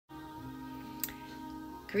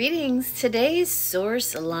Greetings. Today's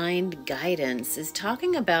source aligned guidance is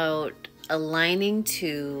talking about aligning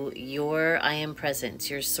to your I am presence,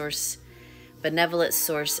 your source, benevolent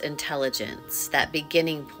source intelligence, that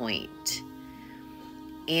beginning point.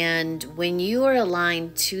 And when you are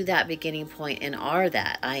aligned to that beginning point and are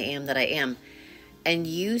that I am, and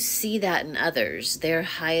you see that in others, their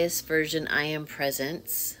highest version I am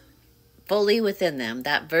presence, fully within them,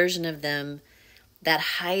 that version of them, that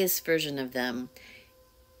highest version of them,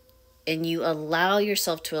 and you allow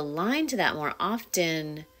yourself to align to that more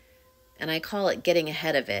often, and I call it getting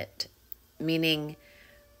ahead of it, meaning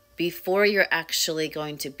before you're actually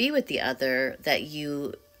going to be with the other, that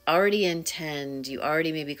you already intend, you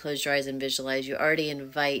already maybe close your eyes and visualize, you already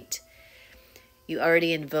invite, you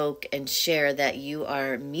already invoke and share that you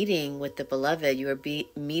are meeting with the beloved, you are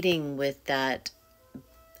meeting with that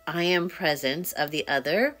I am presence of the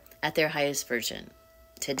other at their highest version,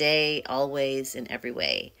 today, always, in every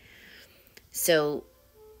way. So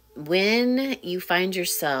when you find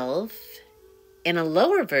yourself in a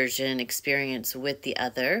lower version experience with the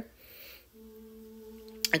other,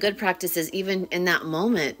 a good practice is even in that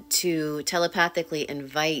moment to telepathically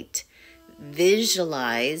invite,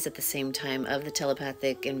 visualize at the same time of the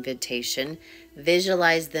telepathic invitation,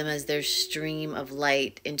 visualize them as their stream of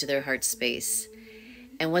light into their heart space.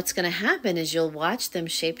 And what's going to happen is you'll watch them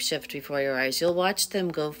shapeshift before your eyes. You'll watch them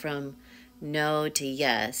go from no to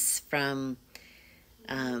yes, from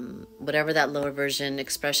whatever that lower version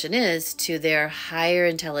expression is, to their higher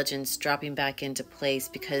intelligence dropping back into place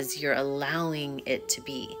because you're allowing it to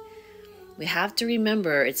be. We have to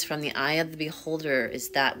remember it's from the eye of the beholder is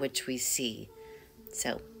that which we see.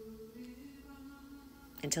 So,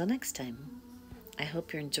 until next time, I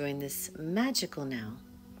hope you're enjoying this magical now.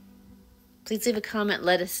 Please leave a comment.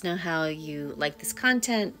 Let us know how you like this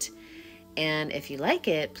content. And if you like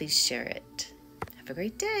it, please share it. Have a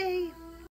great day.